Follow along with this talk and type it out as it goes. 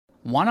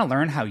Want to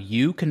learn how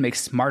you can make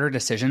smarter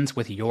decisions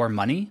with your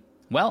money?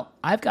 Well,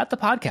 I've got the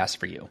podcast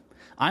for you.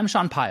 I'm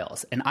Sean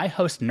Piles, and I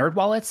host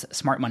NerdWallet's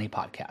Smart Money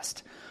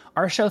Podcast.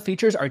 Our show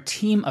features our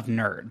team of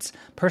nerds,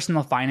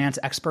 personal finance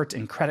experts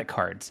in credit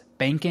cards,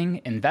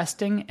 banking,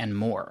 investing, and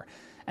more.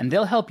 And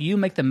they'll help you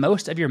make the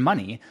most of your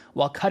money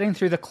while cutting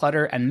through the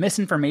clutter and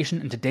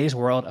misinformation in today's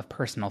world of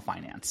personal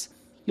finance.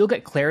 You'll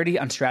get clarity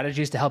on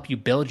strategies to help you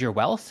build your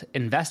wealth,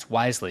 invest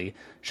wisely,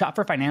 shop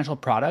for financial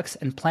products,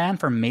 and plan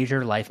for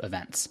major life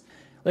events.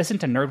 Listen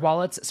to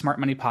NerdWallet's Smart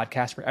Money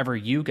Podcast wherever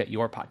you get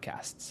your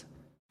podcasts.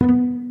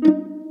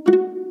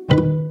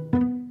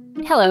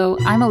 Hello,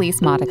 I'm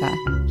Elise Modica.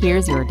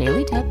 Here's your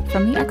daily tip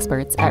from the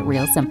experts at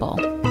Real Simple.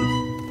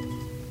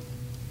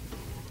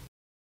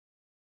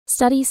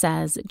 Study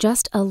says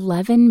just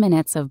 11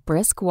 minutes of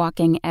brisk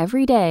walking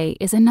every day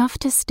is enough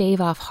to stave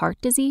off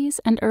heart disease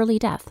and early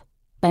death.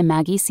 By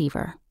Maggie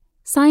Seaver.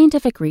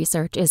 Scientific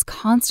research is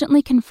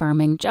constantly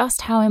confirming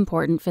just how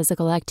important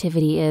physical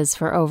activity is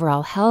for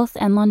overall health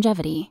and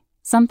longevity,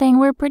 something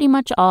we're pretty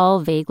much all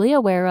vaguely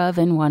aware of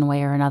in one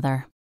way or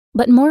another.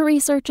 But more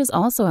research is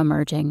also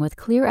emerging with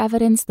clear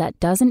evidence that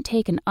doesn't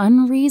take an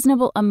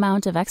unreasonable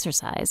amount of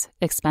exercise,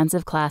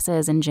 expensive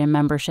classes and gym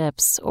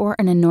memberships, or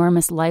an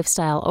enormous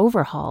lifestyle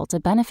overhaul to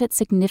benefit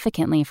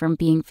significantly from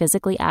being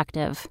physically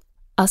active.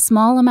 A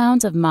small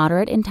amount of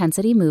moderate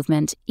intensity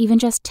movement, even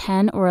just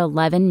 10 or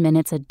 11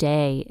 minutes a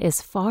day,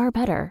 is far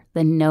better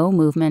than no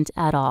movement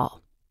at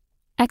all.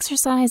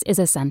 Exercise is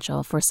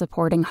essential for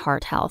supporting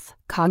heart health,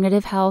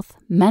 cognitive health,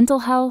 mental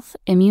health,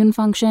 immune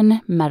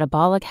function,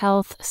 metabolic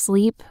health,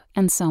 sleep,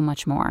 and so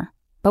much more.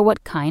 But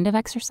what kind of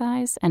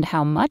exercise and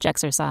how much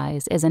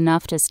exercise is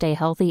enough to stay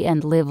healthy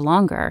and live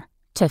longer?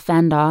 To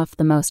fend off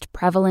the most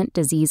prevalent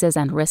diseases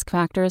and risk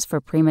factors for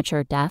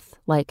premature death,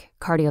 like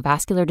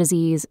cardiovascular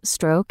disease,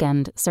 stroke,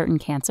 and certain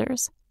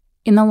cancers?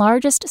 In the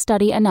largest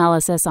study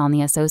analysis on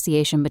the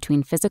association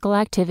between physical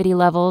activity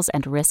levels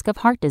and risk of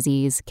heart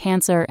disease,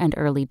 cancer, and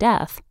early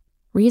death,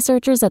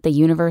 researchers at the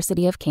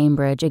University of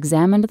Cambridge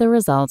examined the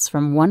results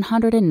from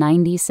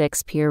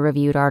 196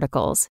 peer-reviewed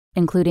articles,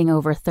 including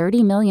over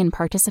 30 million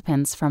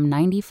participants from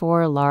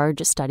 94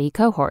 large study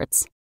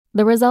cohorts.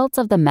 The results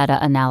of the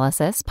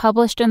meta-analysis,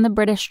 published in the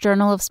British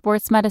Journal of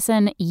Sports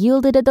Medicine,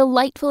 yielded a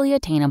delightfully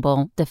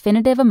attainable,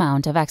 definitive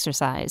amount of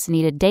exercise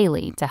needed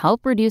daily to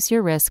help reduce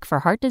your risk for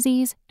heart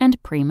disease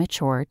and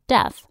premature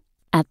death.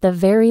 At the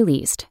very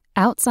least,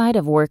 outside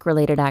of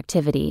work-related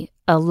activity,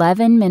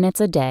 11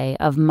 minutes a day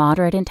of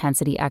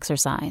moderate-intensity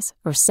exercise,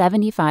 or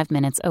 75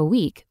 minutes a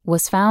week,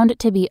 was found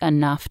to be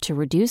enough to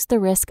reduce the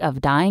risk of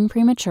dying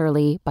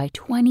prematurely by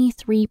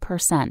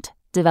 23%.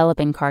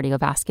 Developing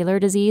cardiovascular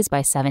disease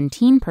by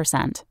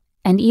 17%,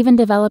 and even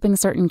developing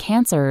certain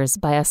cancers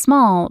by a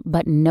small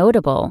but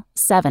notable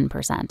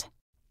 7%.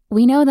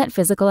 We know that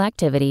physical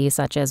activity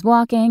such as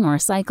walking or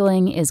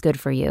cycling is good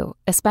for you,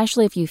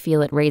 especially if you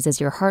feel it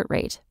raises your heart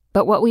rate.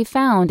 But what we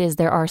found is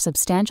there are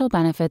substantial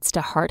benefits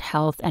to heart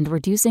health and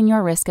reducing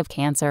your risk of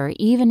cancer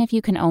even if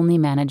you can only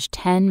manage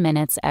 10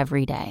 minutes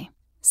every day,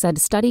 said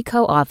study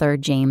co-author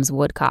James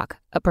Woodcock,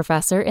 a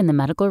professor in the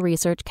Medical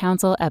Research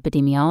Council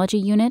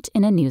Epidemiology Unit,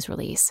 in a news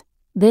release.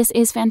 This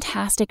is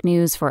fantastic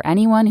news for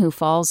anyone who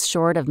falls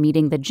short of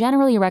meeting the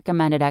generally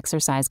recommended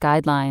exercise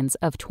guidelines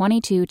of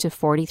 22 to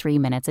 43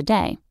 minutes a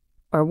day,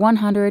 or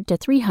 100 to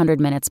 300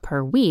 minutes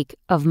per week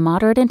of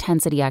moderate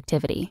intensity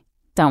activity.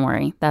 Don't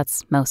worry,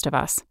 that's most of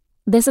us.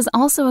 This is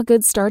also a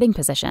good starting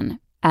position,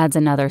 adds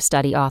another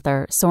study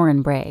author,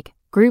 Soren Bragg,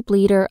 group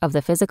leader of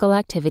the Physical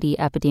Activity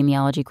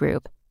Epidemiology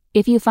Group.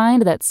 If you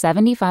find that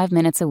 75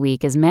 minutes a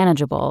week is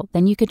manageable,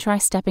 then you could try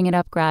stepping it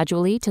up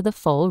gradually to the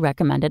full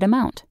recommended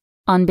amount.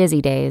 On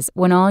busy days,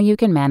 when all you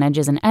can manage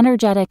is an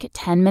energetic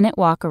 10-minute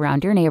walk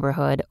around your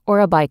neighborhood or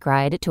a bike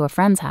ride to a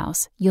friend's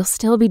house, you'll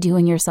still be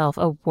doing yourself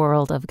a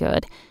world of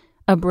good.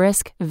 A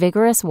brisk,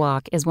 vigorous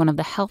walk is one of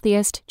the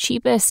healthiest,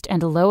 cheapest,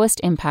 and lowest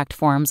impact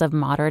forms of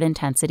moderate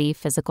intensity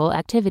physical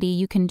activity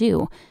you can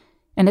do.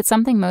 And it's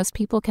something most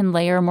people can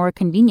layer more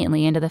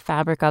conveniently into the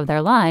fabric of their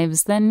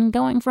lives than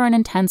going for an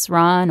intense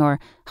run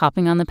or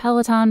hopping on the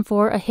Peloton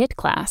for a HIIT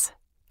class.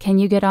 Can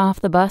you get off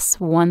the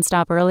bus one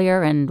stop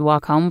earlier and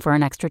walk home for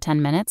an extra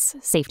 10 minutes,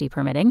 safety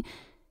permitting?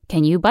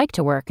 Can you bike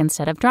to work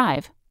instead of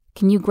drive?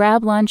 Can you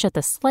grab lunch at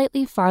the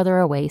slightly farther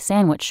away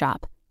sandwich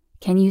shop?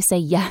 Can you say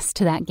yes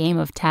to that game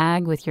of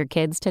tag with your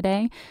kids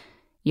today?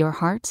 Your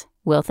heart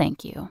will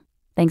thank you.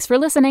 Thanks for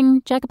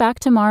listening. Check back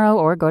tomorrow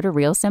or go to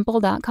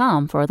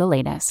realsimple.com for the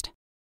latest.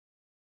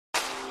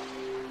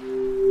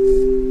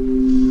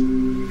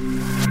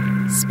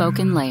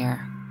 Spoken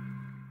Layer.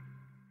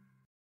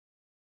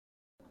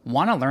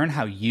 Want to learn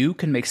how you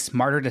can make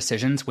smarter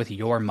decisions with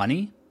your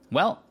money?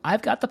 Well,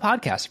 I've got the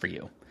podcast for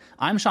you.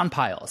 I'm Sean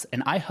Piles,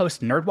 and I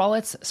host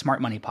NerdWallet's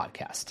Smart Money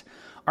Podcast.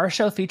 Our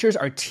show features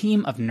our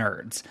team of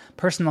nerds,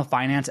 personal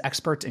finance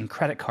experts in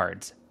credit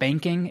cards,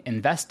 banking,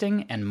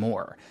 investing, and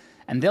more.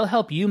 And they'll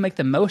help you make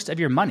the most of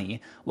your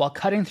money while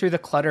cutting through the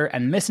clutter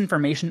and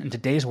misinformation in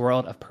today's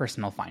world of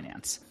personal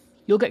finance.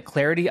 You'll get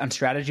clarity on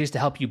strategies to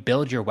help you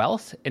build your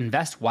wealth,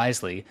 invest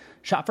wisely,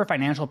 shop for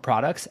financial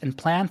products, and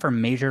plan for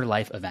major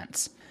life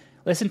events.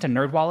 Listen to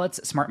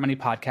NerdWallet's Smart Money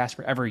Podcast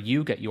wherever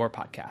you get your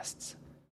podcasts.